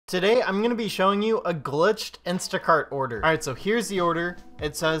Today I'm going to be showing you a glitched Instacart order. Alright, so here's the order.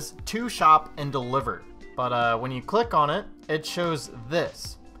 It says to shop and deliver. But when you click on it, it shows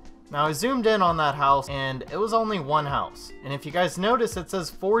this. Now I zoomed in on that house and it was only one house. And if you guys notice, it says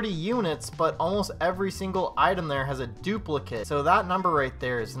 40 units, but almost every single item there has a duplicate. So that number right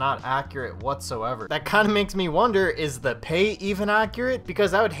there is not accurate whatsoever. That kind of makes me wonder, is the pay even accurate?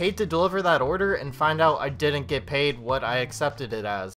 Because I would hate to deliver that order and find out I didn't get paid what I accepted it as.